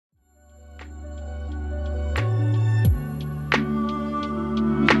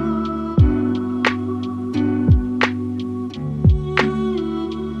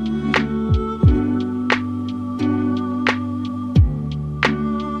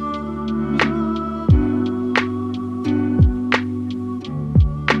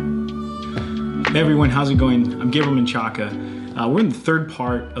Hey everyone, how's it going? I'm Gabriel Menchaca. We're in the third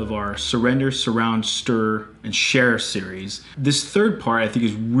part of our Surrender, Surround, Stir, and Share series. This third part I think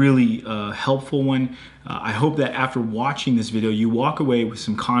is really a helpful one. I hope that after watching this video, you walk away with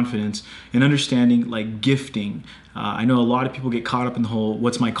some confidence and understanding like gifting. I know a lot of people get caught up in the whole,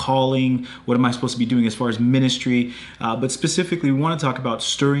 what's my calling? What am I supposed to be doing as far as ministry? But specifically, we want to talk about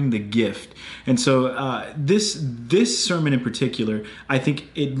stirring the gift. And so this sermon in particular, I think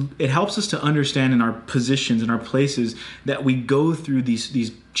it helps us to understand in our positions, in our places, that we go through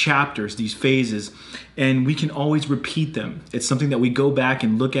these chapters, these phases, and we can always repeat them. It's something that we go back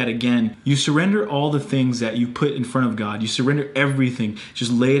and look at again. You surrender all the things that you put in front of God. You surrender everything.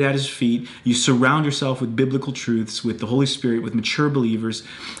 Just lay it at His feet. You surround yourself with biblical truths, with the Holy Spirit, with mature believers.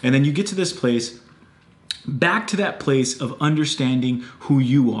 And then you get to this place, back to that place of understanding who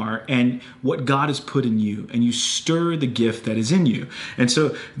you are and what God has put in you, and you stir the gift that is in you. And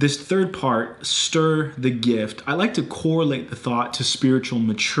so this third part, stir the gift, I like to correlate the thought to spiritual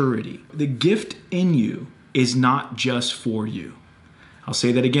maturity. The gift in you is not just for you. I'll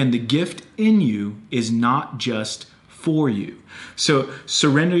say that again. The gift in you is not just for you. So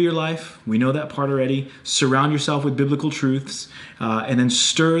surrender your life. We know that part already. Surround yourself with biblical truths, and then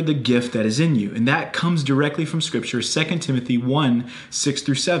stir the gift that is in you. And that comes directly from Scripture, 2 Timothy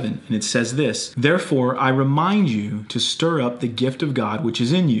 1:6-7. And it says this: "Therefore I remind you to stir up the gift of God which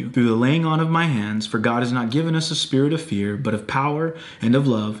is in you through the laying on of my hands, for God has not given us a spirit of fear, but of power and of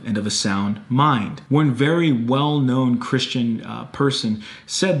love and of a sound mind." One very well-known Christian person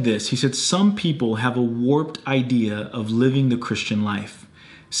said this. He said, "Some people have a warped idea of living the Christian life.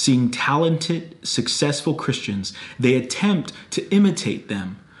 Seeing talented, successful Christians, they attempt to imitate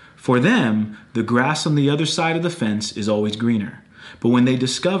them. For them, the grass on the other side of the fence is always greener. But when they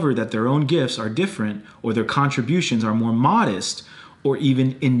discover that their own gifts are different, or their contributions are more modest, or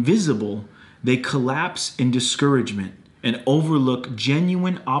even invisible, they collapse in discouragement and overlook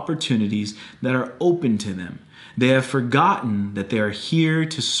genuine opportunities that are open to them. They have forgotten that they are here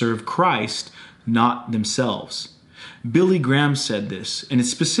to serve Christ, not themselves." Billy Graham said this, and it's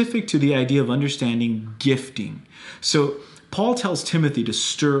specific to the idea of understanding gifting. So Paul tells Timothy to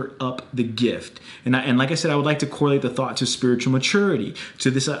stir up the gift. And like I said, I would like to correlate the thought to spiritual maturity, to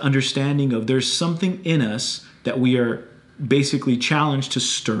this understanding of there's something in us that we are basically challenged to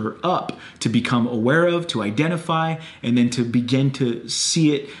stir up, to become aware of, to identify, and then to begin to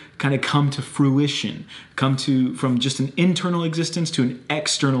see it kind of come to fruition, from just an internal existence to an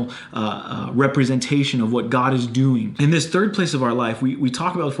external representation of what God is doing. In this third place of our life, we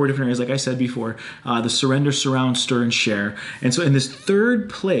talk about 4 different areas, like I said before, the surrender, surround, stir, and share. And so in this third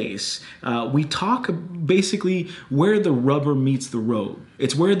place, we talk basically where the rubber meets the road.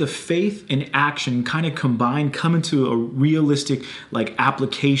 It's where the faith and action kind of combine, come into a realistic like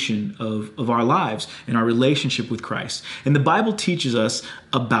application of our lives and our relationship with Christ. And the Bible teaches us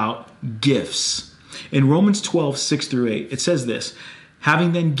about gifts. In Romans 12:6-8, it says this: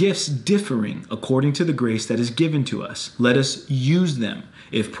 "Having then gifts differing according to the grace that is given to us, let us use them.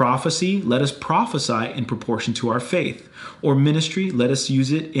 If prophecy, let us prophesy in proportion to our faith. Or ministry, let us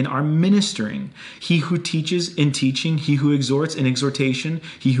use it in our ministering. He who teaches in teaching, he who exhorts in exhortation,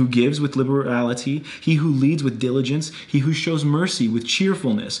 he who gives with liberality, he who leads with diligence, he who shows mercy with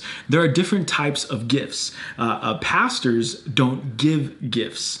cheerfulness." There are different types of gifts. Pastors don't give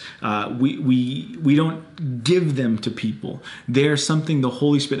gifts. We don't give them to people. They're something the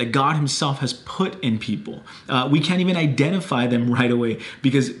Holy Spirit, that God Himself has put in people. We can't even identify them right away,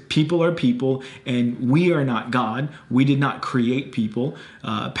 because people are people and we are not God. We did not create people.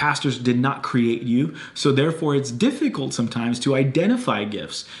 Pastors did not create you. So therefore it's difficult sometimes to identify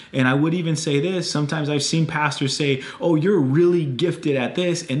gifts. And I would even say this, sometimes I've seen pastors say, "Oh, you're really gifted at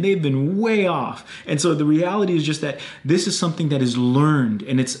this," and they've been way off. And so the reality is just that this is something that is learned,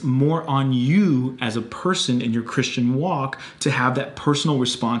 and it's more on you as a person in your Christian walk to have that personal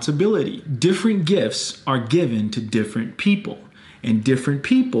responsibility. Different gifts are given to different people. And different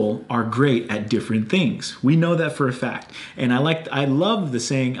people are great at different things. We know that for a fact. And I love the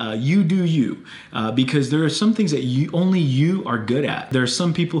saying, "You do you," because there are some things that only you are good at. There are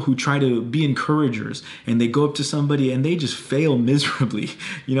some people who try to be encouragers, and they go up to somebody and they just fail miserably.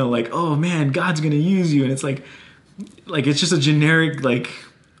 Like, "Oh man, God's gonna use you," and it's like it's just a generic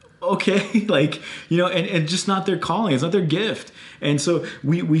okay, and just not their calling. It's not their gift. And so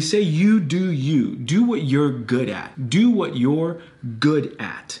we say, you do what you're good at. Do what you're good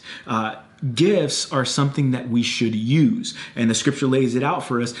at. Gifts are something that we should use. And the scripture lays it out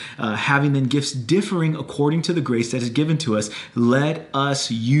for us, having then gifts differing according to the grace that is given to us, let us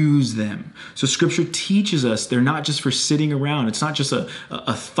use them. So scripture teaches us they're not just for sitting around. It's not just a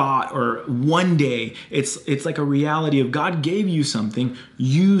thought or one day. It's like a reality of God gave you something,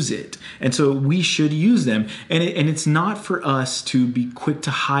 use it. And so we should use them. And it's not for us to be quick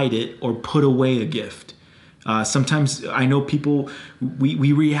to hide it or put away a gift. Sometimes I know people,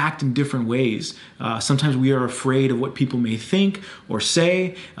 we react in different ways. Sometimes we are afraid of what people may think or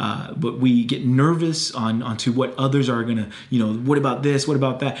say, but we get nervous onto what others are going to, what about this? What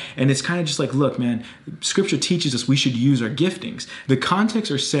about that? And it's kind of just like, look, man, scripture teaches us we should use our giftings. The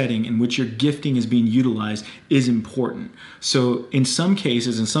context or setting in which your gifting is being utilized is important. So in some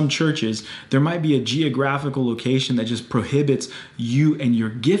cases, in some churches, there might be a geographical location that just prohibits you and your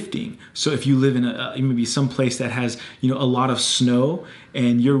gifting. So if you live in maybe some place that has, a lot of snow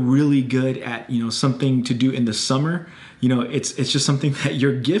and you're really good at, something to do in the summer, it's just something that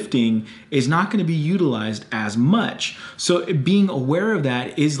your gifting is not going to be utilized as much. So being aware of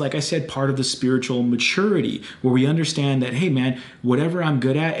that is, like I said, part of the spiritual maturity where we understand that, hey man, whatever I'm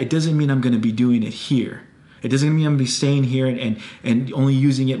good at, it doesn't mean I'm going to be doing it here. It doesn't mean I'm going to be staying here and only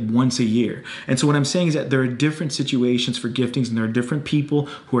using it once a year. And so what I'm saying is that there are different situations for giftings and there are different people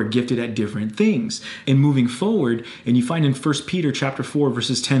who are gifted at different things. And moving forward, and you find in 1 Peter chapter 4,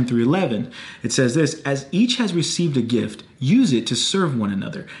 verses 10 through 11, it says this, as each has received a gift, use it to serve one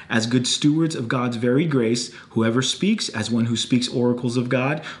another as good stewards of God's very grace. Whoever speaks as one who speaks oracles of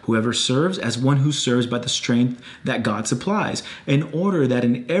God, whoever serves as one who serves by the strength that God supplies, in order that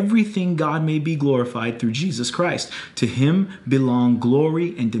in everything God may be glorified through Jesus Christ. To him belong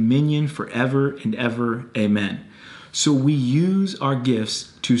glory and dominion forever and ever. Amen. So we use our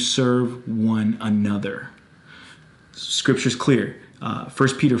gifts to serve one another. Scripture's clear. 1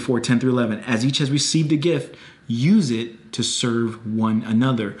 Peter 4, 10 through 11. As each has received a gift, use it to serve one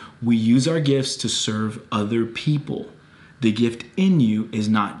another. We use our gifts to serve other people. The gift in you is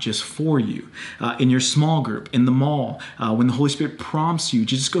not just for you. In your small group, in the mall, when the Holy Spirit prompts you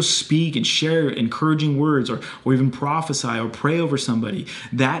to just go speak and share encouraging words or even prophesy or pray over somebody,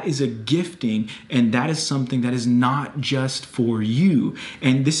 that is a gifting, and that is something that is not just for you.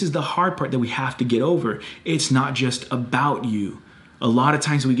 And this is the hard part that we have to get over. It's not just about you. A lot of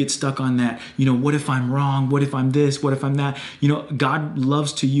times we get stuck on that, what if I'm wrong? What if I'm this? What if I'm that? God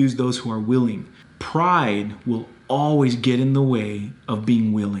loves to use those who are willing. Pride will always get in the way of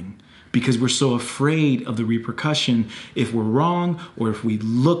being willing because we're so afraid of the repercussion if we're wrong or if we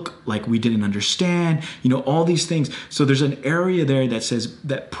look like we didn't understand, all these things. So there's an area there that says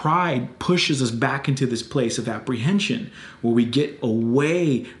that pride pushes us back into this place of apprehension where we get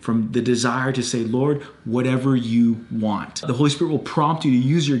away from the desire to say, Lord, whatever you want. The Holy Spirit will prompt you to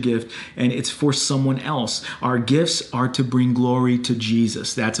use your gift, and it's for someone else. Our gifts are to bring glory to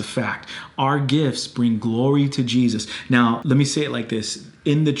Jesus. That's a fact. Our gifts bring glory to Jesus. Now, let me say it like this.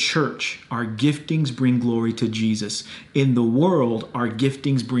 In the church, our giftings bring glory to Jesus. In the world, our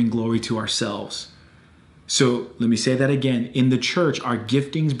giftings bring glory to ourselves. So let me say that again. In the church, our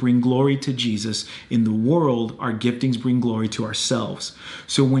giftings bring glory to Jesus. In the world, our giftings bring glory to ourselves.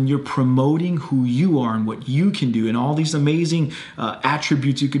 So when you're promoting who you are and what you can do and all these amazing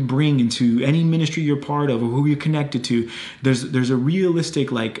attributes you could bring into any ministry you're part of or who you're connected to, there's a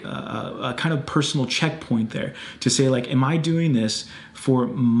realistic, a kind of personal checkpoint there to say, am I doing this for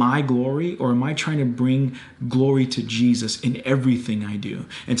my glory, or am I trying to bring glory to Jesus in everything I do?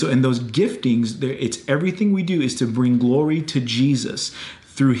 And so in those giftings, it's everything we do is to bring glory to Jesus.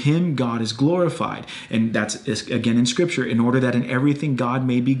 Through him, God is glorified. And that's, again, in Scripture, in order that in everything God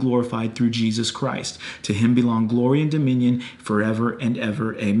may be glorified through Jesus Christ. To him belong glory and dominion forever and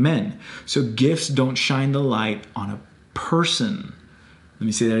ever. Amen. So gifts don't shine the light on a person. Let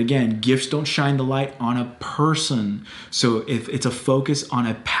me say that again. Gifts don't shine the light on a person. So if it's a focus on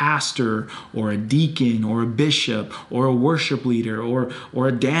a pastor or a deacon or a bishop or a worship leader or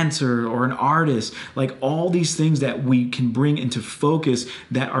a dancer or an artist, all these things that we can bring into focus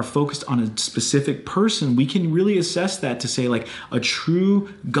that are focused on a specific person, we can really assess that to say a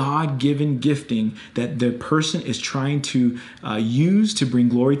true God-given gifting that the person is trying to use to bring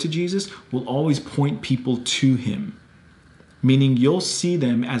glory to Jesus will always point people to him. Meaning you'll see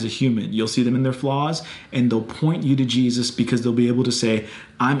them as a human. You'll see them in their flaws, and they'll point you to Jesus because they'll be able to say,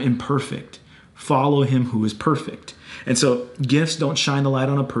 I'm imperfect. Follow him who is perfect. And so gifts don't shine the light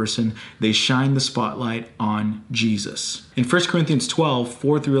on a person. They shine the spotlight on Jesus. In 1 Corinthians 12,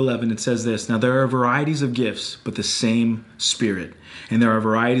 4 through 11, it says this: "Now there are varieties of gifts, but the same Spirit. And there are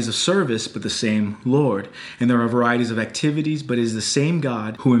varieties of service, but the same Lord. And there are varieties of activities, but it is the same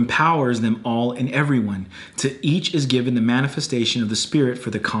God who empowers them all and everyone. To each is given the manifestation of the Spirit for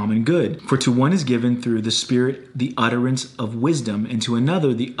the common good. For to one is given through the Spirit the utterance of wisdom, and to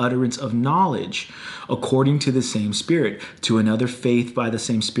another the utterance of knowledge, according to the same Spirit. To another faith by the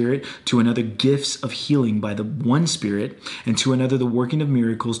same Spirit. To another gifts of healing by the one Spirit. And to another the working of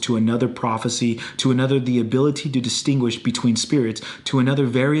miracles. To another prophecy. To another the ability to distinguish between spirits. To another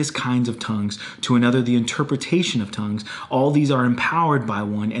various kinds of tongues. To another the interpretation of tongues. All these are empowered by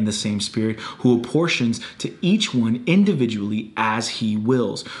one and the same Spirit, who apportions to each one individually as he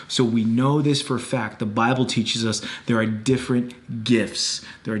wills." So we know this for a fact. The Bible teaches us there are different gifts.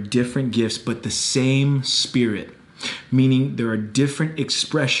 There are different gifts, but the same Spirit. Meaning there are different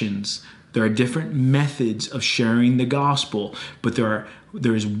expressions. There are different methods of sharing the gospel, but there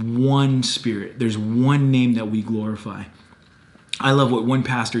is one Spirit. There's one name that we glorify. I love what one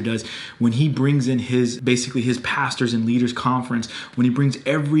pastor does when he brings in his pastors and leaders conference. When he brings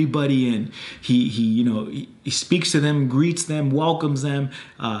everybody in, he speaks to them, greets them, welcomes them,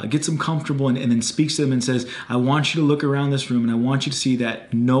 gets them comfortable, and then speaks to them and says, "I want you to look around this room, and I want you to see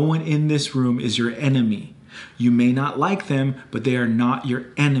that no one in this room is your enemy. You may not like them, but they are not your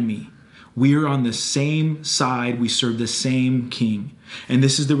enemy. We are on the same side. We serve the same King." And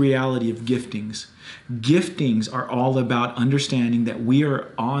this is the reality of giftings. Giftings are all about understanding that we are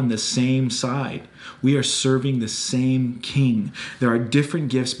on the same side. We are serving the same King. There are different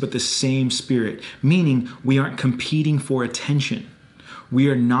gifts, but the same Spirit, meaning we aren't competing for attention. We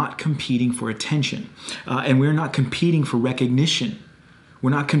are not competing for attention. And we're not competing for recognition. We're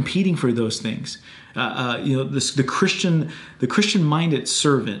not competing for those things. The Christian-minded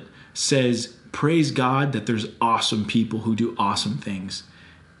servant says, praise God that there's awesome people who do awesome things.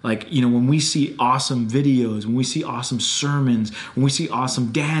 When we see awesome videos, when we see awesome sermons, when we see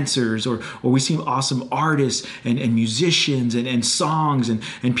awesome dancers, or we see awesome artists and musicians and songs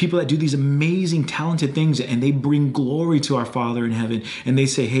and people that do these amazing, talented things, and they bring glory to our Father in heaven, and they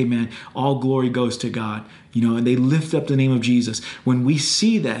say, "Hey man, all glory goes to God," and they lift up the name of Jesus. When we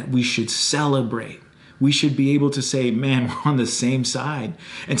see that, we should celebrate. We should be able to say, man, we're on the same side.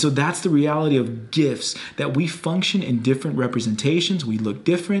 And so that's the reality of gifts, that we function in different representations. We look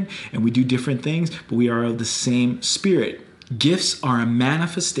different and we do different things, but we are of the same Spirit. Gifts are a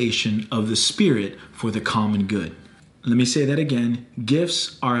manifestation of the Spirit for the common good. Let me say that again.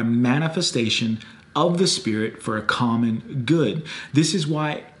 Gifts are a manifestation of the Spirit for a common good. This is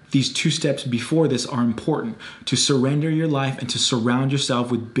why these two steps before this are important: to surrender your life and to surround yourself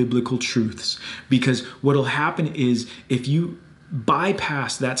with biblical truths. Because what will happen is, if you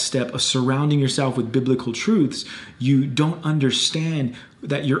bypass that step of surrounding yourself with biblical truths, you don't understand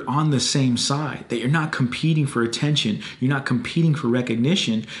that you're on the same side, that you're not competing for attention, you're not competing for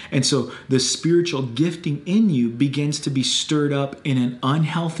recognition. And so the spiritual gifting in you begins to be stirred up in an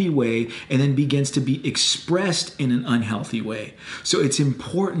unhealthy way, and then begins to be expressed in an unhealthy way. So it's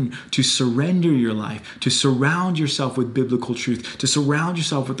important to surrender your life, to surround yourself with biblical truth, to surround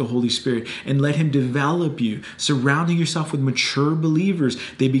yourself with the Holy Spirit, and let Him develop you. Surrounding yourself with mature believers,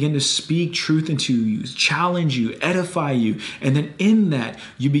 they begin to speak truth into you, challenge you, edify you, and then in that,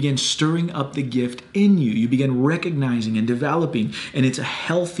 you begin stirring up the gift in you. You begin recognizing and developing, and it's a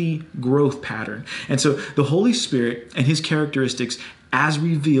healthy growth pattern. And so the Holy Spirit and His characteristics, as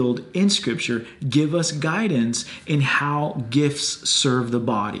revealed in Scripture, give us guidance in how gifts serve the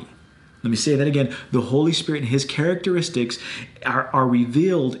body. Let me say that again. The Holy Spirit and His characteristics are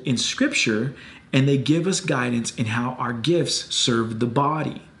revealed in Scripture, and they give us guidance in how our gifts serve the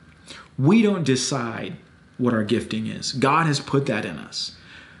body. We don't decide what our gifting is. God has put that in us.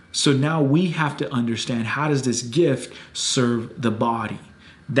 So now we have to understand, how does this gift serve the body?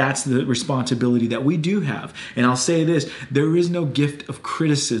 That's the responsibility that we do have. And I'll say this, there is no gift of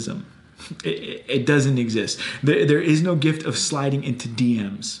criticism. It doesn't exist. There is no gift of sliding into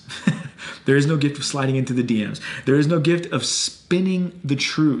DMs. There is no gift of sliding into the DMs. There is no gift of spinning the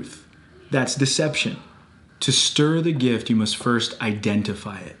truth. That's deception. To stir the gift, you must first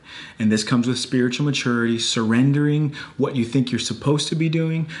identify it. And this comes with spiritual maturity, surrendering what you think you're supposed to be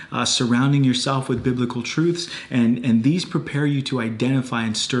doing, surrounding yourself with biblical truths, and these prepare you to identify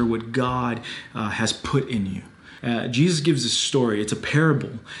and stir what God has put in you. Jesus gives this story. It's a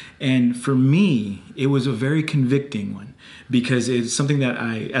parable. And for me, it was a very convicting one, because it's something that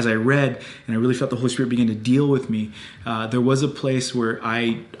as I read and I really felt the Holy Spirit begin to deal with me, there was a place where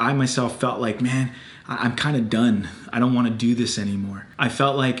I myself felt like, man, I'm kind of done. I don't want to do this anymore. I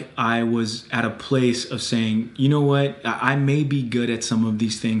felt like I was at a place of saying, you know what, I may be good at some of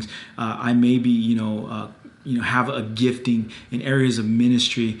these things. I may be, have a gifting in areas of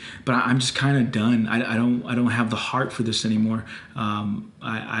ministry, but I'm just kind of done. I don't have the heart for this anymore.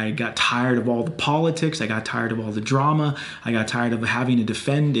 I got tired of all the politics. I got tired of all the drama. I got tired of having to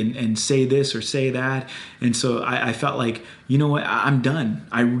defend and say this or say that. And so I felt like, you know what, I'm done.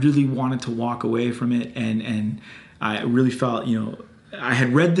 I really wanted to walk away from it. And I really felt, I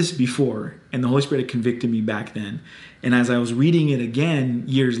had read this before, and the Holy Spirit had convicted me back then. And as I was reading it again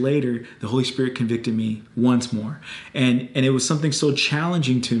years later, the Holy Spirit convicted me once more. And it was something so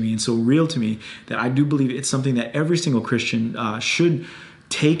challenging to me and so real to me that I do believe it's something that every single Christian should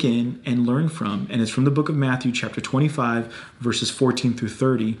take in and learn from. And it's from the book of Matthew, chapter 25, verses 14 through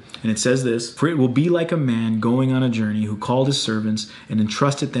 30. And it says this: "For it will be like a man going on a journey who called his servants and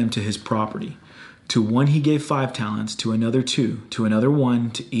entrusted them to his property. To one he gave 5 talents, to another 2, to another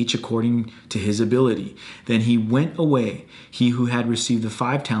 1, to each according to his ability. Then he went away. He who had received the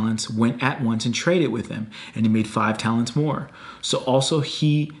 5 talents went at once and traded with them, and he made 5 talents more. So also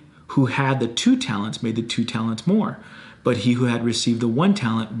he who had the 2 talents made the 2 talents more. But he who had received the 1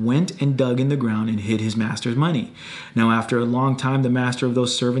 talent went and dug in the ground and hid his master's money. Now after a long time the master of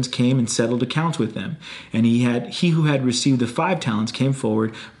those servants came and settled accounts with them. And he who had received the 5 talents came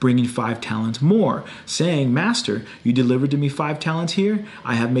forward, bringing 5 talents more, saying, Master, you delivered to me 5 talents here?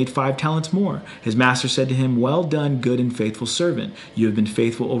 I have made 5 talents more. His master said to him, Well done, good and faithful servant. You have been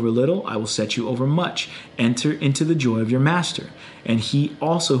faithful over little, I will set you over much. Enter into the joy of your master. And he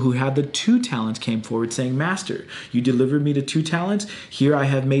also who had the 2 talents came forward, saying, Master, you delivered me to 2 talents. Here I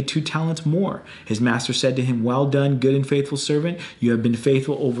have made 2 talents more. His master said to him, Well done, good and faithful servant. You have been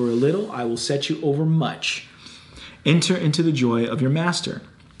faithful over a little. I will set you over much. Enter into the joy of your master.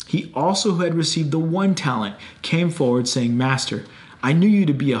 He also who had received the 1 talent came forward, saying, Master, I knew you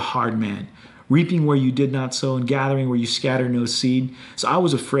to be a hard man, reaping where you did not sow and gathering where you scattered no seed. So I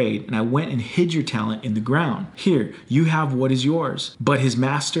was afraid, and I went and hid your talent in the ground. Here, you have what is yours. But his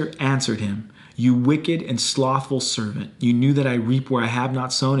master answered him, You wicked and slothful servant, you knew that I reap where I have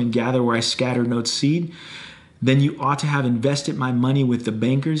not sown and gather where I scattered no seed. Then you ought to have invested my money with the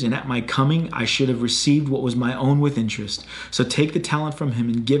bankers, and at my coming I should have received what was my own with interest. So take the talent from him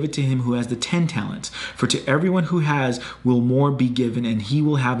and give it to him who has the 10 talents. For to everyone who has will more be given, and he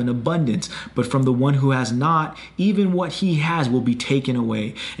will have an abundance. But from the one who has not, even what he has will be taken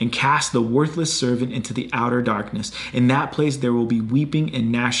away. And cast the worthless servant into the outer darkness. In that place there will be weeping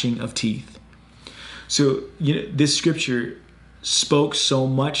and gnashing of teeth." So, this scripture spoke so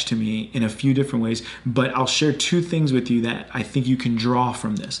much to me in a few different ways, but I'll share 2 things with you that I think you can draw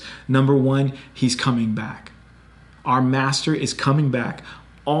from this. Number 1, he's coming back. Our master is coming back.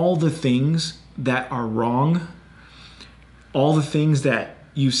 All the things that are wrong, all the things that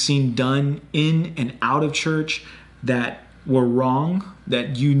you've seen done in and out of church that were wrong,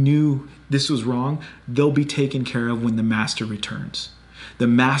 that you knew this was wrong, they'll be taken care of when the master returns. The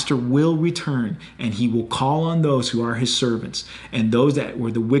master will return, and he will call on those who are his servants. And those that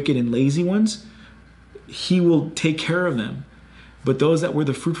were the wicked and lazy ones, he will take care of them. But those that were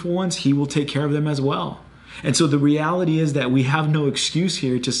the fruitful ones, he will take care of them as well. And so the reality is that we have no excuse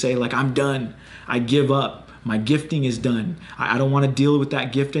here to say, like, I'm done. I give up. My gifting is done. I don't want to deal with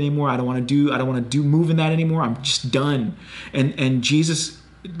that gift anymore. I don't want to move in that anymore. I'm just done. And Jesus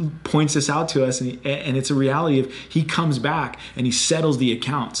points this out to us, and it's a reality of he comes back and he settles the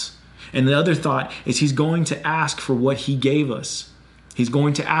accounts. And the other thought is he's going to ask for what he gave us. He's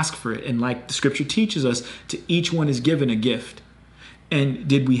going to ask for it. And like the scripture teaches us, to each one is given a gift. And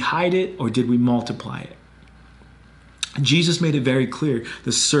did we hide it or did we multiply it? Jesus made it very clear.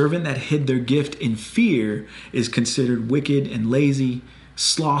 The servant that hid their gift in fear is considered wicked and lazy,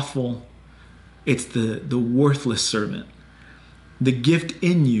 slothful. It's the worthless servant. The gift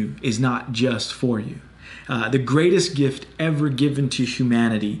in you is not just for you. The greatest gift ever given to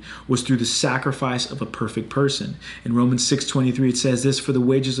humanity was through the sacrifice of a perfect person. In Romans 6:23 it says this, "For the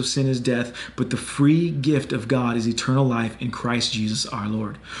wages of sin is death, but the free gift of God is eternal life in Christ Jesus our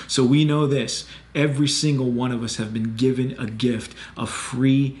Lord." So we know this. Every single one of us have been given a gift, a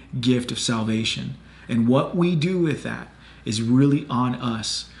free gift of salvation. And what we do with that is really on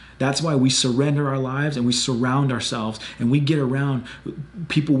us. That's why we surrender our lives and we surround ourselves and we get around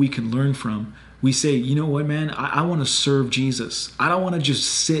people we can learn from. we say, you know what, man, I want to serve Jesus. I don't want to just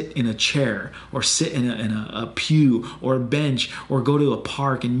sit in a chair or sit in a pew or a bench or go to a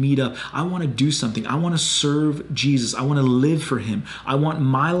park and meet up. I want to do something. I want to serve Jesus. I want to live for him. I want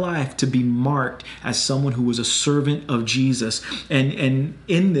my life to be marked as someone who was a servant of Jesus. And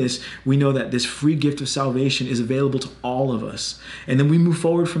in this, we know that this free gift of salvation is available to all of us. And then we move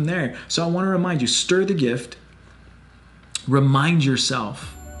forward from there. So I want to remind you, stir the gift. Remind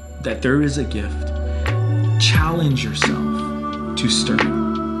yourself that there is a gift. Challenge yourself to stir it.